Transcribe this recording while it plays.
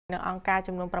អង្គការ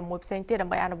ចំនួន6ផ្សេងទៀតដើ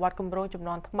ម្បីអនុវត្តគម្រោងចំ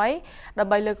នួនថ្មីដើ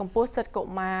ម្បីលើកកម្ពស់សិទ្ធិកុ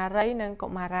មារីនិងកុ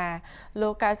មារាលោ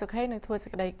កកៅសុខេនឹងធ្វើសេច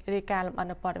ក្តីរាយការណ៍លម្អិត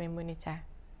នៅព័ត៌មានមួយនេះ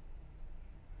ចា៎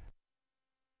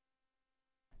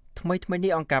ថ្មី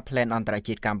នេះអង្គការ Plan អន្តរ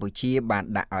ជាតិកម្ពុជាបាន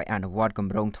ដាក់ឲ្យអនុវត្តគ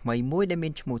ម្រោងថ្មីមួយដែលមា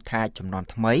នឈ្មោះថាចំនួន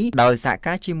ថ្មីដោយសហ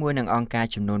ការជាមួយនឹងអង្គការ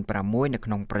ចំនួន6នៅក្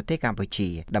នុងប្រទេសកម្ពុជា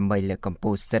ដើម្បីលើកកម្ព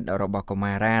ស់សិទ្ធិរបស់កុ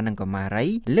មារានិងកុមារី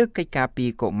លើកកិច្ចការពី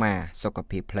កុមារសុខ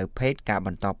ភាពផ្លូវភេទការប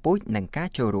ន្តពូជនិងការ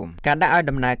ចូលរួមការដាក់ឲ្យ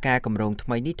ដំណើរការគម្រោងថ្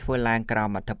មីនេះធ្វើឡើងក្រោម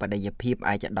អធិបតីភាព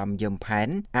ឯកឧត្តមយឹមផែន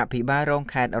អភិបាលរង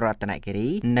ខេត្តរតនគិរី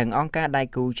និងអង្គការដៃ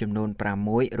គូចំនួន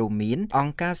6រួមមានអ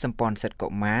ង្គការសម្ព័ន្ធសិទ្ធិកុ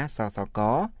មារសសក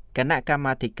គណៈកម្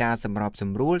មាធិការសម្របស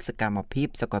ម្រួលសកម្មភាព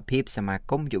សុខភាពសមា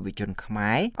គមយុវជនខ្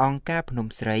មែរអង្គការភ្នំ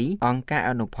ស្រីអង្គការ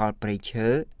អនុផលព្រៃឈើ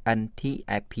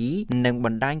NTIP និងប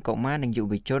ណ្ដាញកុមារនិងយុ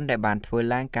វជនដែលបានធ្វើ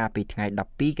ឡើងកាលពីថ្ងៃ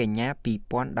12កញ្ញា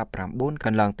2019ក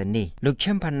ន្លងទៅនេះលោក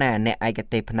ឈឹមផាណាអ្នកឯក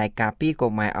ទេសផ្នែកការពារកុ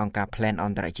មារអង្គការ Plan អ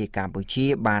ន្តរជាតិកម្ពុជា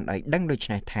បានឲ្យដឹងដូច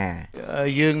នេះថា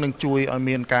យើងនឹងជួយឲ្យ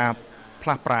មានការផ្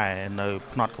លាស់ប្រែនៅ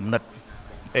ផ្នត់គំនិត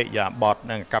អិយាបថ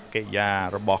និងកប្បកិរិយា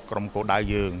របស់ក្រុមគោលដៅ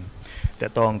យើងត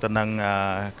កតងទៅនឹង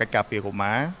កិច្ចការពារកុ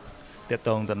មារតកត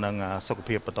ងទៅនឹងសុខ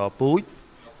ភាពបន្តពូជ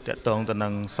តកតងទៅនឹ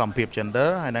ងសម្ភារ gender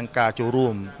ហើយនិងការចូលរួ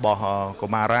មរបស់កុ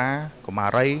មារាកុមា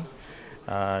រី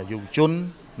យុវជន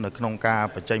នៅក្នុងការ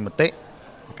បញ្ចេញមតិ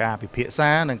ការពិភាក្សា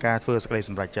និងការធ្វើសេចក្តីស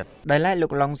ម្រេចចិត្តដោយឡែកលោ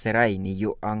កឡុងសេរីនាយ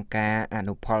កអង្គការអ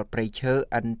នុផលព្រៃឈើ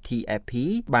NTIP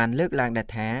បានលើកឡើងដែរ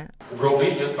ថាគម្រោង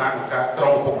នេះយើងបានបង្កើតក្រុ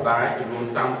មឪពុកម្ដាយចំនួន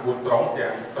34ក្រុម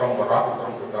ទាំងក្រុមបរិបទនិងក្រុ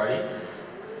មស្ត្រី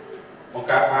បង្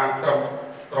កើតបានក្រុម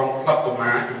ក្លឹបកុ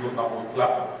មារចំនួន11ក្លឹ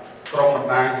បក្រុមបណ្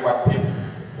ដាញសុវត្ថិភាព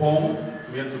ភូមិ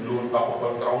មានចំនួន17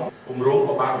ក្រុមគម្រោង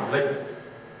ក៏បានរំលេច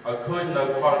ឲ្យឃើញនៅ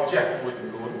ផលជាក់មួយចំ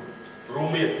នួនរួម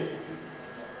មាន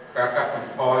ការកាត់បន្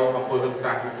ថយអំពើហិង្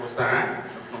សាគ្រួសារ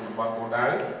ក្នុងតំបន់គោលដៅ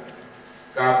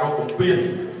ការរកបំពាន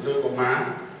លើកុមារ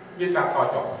មានការថយ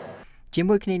ចុះជា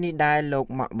មួយគ្នានេះដែរលោក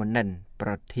ម៉ាក់មុនិនប្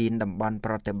រធានតំបន់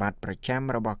ប្រតិបត្តិប្រចាំ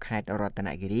របស់ខេត្តរតន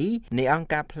គិរីនៃអង្គ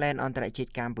ការ Plan អន្តរជា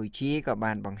តិកម្ពុជាក៏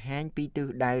បានបង្ហាញពីទិស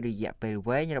ដៅរយៈពេល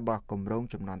វែងរបស់គម្រោង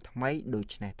ចំនួនថ្មីដូ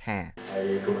ចនេះថាហើ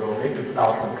យគម្រោងនេះគឺផ្ដោ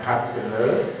តសំខាន់ទៅលើ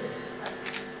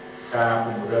ការព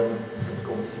ង្រឹងសង្គ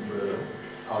មស៊ីវិល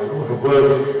ឲ្យរស់រវើក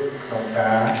ក្នុង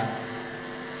ការ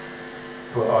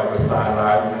ធ្វើឲ្យប្រសើរ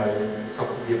ឡើងនៅសុ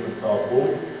ខភាពបន្តពូជ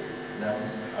និង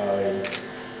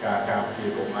ការការពារ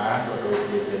កុមារក៏ដូច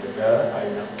ជា gender ហើយ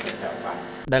និងប្រជាប្រដ្ឋ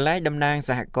ដែលឡែកតំណាង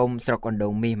សហគមន៍ស្រុកអណ្ដូ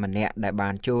ងមាសម្នាក់ដែលបា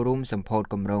នចូលរួមសម្ពោធ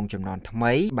គម្រោងចំនួនថ្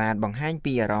មីបានបង្ហាញ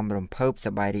ពីអារម្មណ៍រំភើបស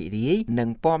ប្បាយរីករាយនិង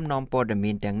ពំនាំព័ត៌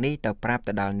មានទាំងនេះទៅប្រាប់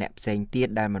ទៅដល់អ្នកផ្សេងទៀត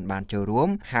ដែលមិនបានចូលរួម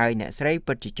ហើយអ្នកស្រី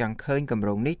ពិតជាចង់ឃើញគម្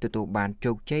រោងនេះទទួលបាន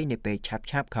ជោគជ័យនៅពេល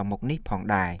ឆាប់ខាងមុខនេះផង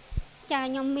ដែរចា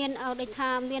ខ្ញុំមានដូចថា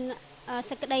មាន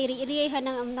សេចក្តីរីករាយហើយ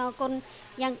នឹងអំណរគុណ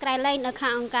យ៉ាងក្រៃលែងដល់ខា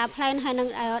ងអង្គការ Plan ហើយនឹង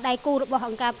ដៃគូរបស់អ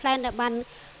ង្គការ Plan ដែលបាន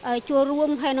ចូលរួម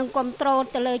ហើយនឹងគ្រប់គ្រង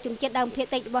ទៅលើជំនឿដើមភាគ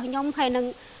តិចរបស់ខ្ញុំហើយនឹង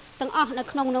ទាំងអស់នៅ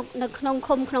ក្នុង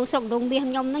ឃុំក្នុងស្រុកដងមាស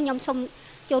ខ្ញុំសូម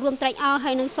ចូលរួមត្រេកអរ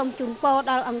ហើយនឹងសូមជូនពរ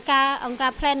ដល់អង្គកា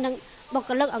រ Plan និងបុគ្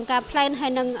គលិកអង្គការ Plan ហើ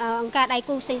យនឹងអង្គការដៃ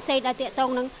គូផ្សេងៗដែលតាក់ទ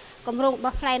ងនឹងគម្រោងរប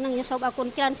ស់ Plan នឹងខ្ញុំសូមអរគុណ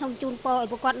ច្រើនសូមជូនពរឲ្យ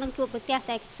ពួកគាត់នឹងជួបប្រទះ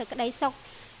តែសេចក្តីសុខ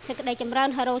សេចក្តីចម្រើន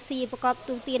ហើយរស់ស៊ីប្រកប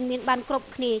ទូទានមានបានគ្រប់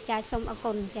គ្នាចាសូមអរ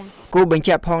គុណចាគូបញ្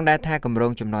ជាក់ផងដែរថាគម្រោ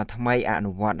ងចំនួនថ្មីអ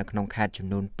នុវត្តនៅក្នុងខេត្តចំ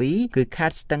នួន2គឺខេ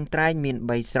ត្តស្ទឹងត្រែងមាន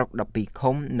3ស្រុក12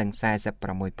ឃុំនិង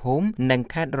46ភូមិនិង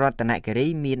ខេត្តរតនគិរី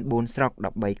មាន4ស្រុក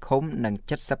13ឃុំនិង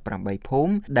78ភូ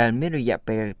មិដែលមានរយៈ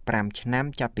ពេល5ឆ្នាំ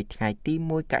ចាប់ពីថ្ងៃទី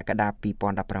1កក្កដា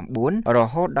2019រ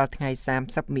ហូតដល់ថ្ងៃ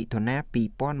30មិថុនា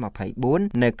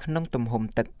2024នៅក្នុងទំហំ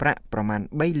ទឹកប្រាក់ប្រមាណ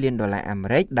$3លាន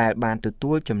ដែលបានទ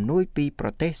ទួលជំនួយពីប្រ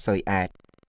ទេសស៊ុយអែត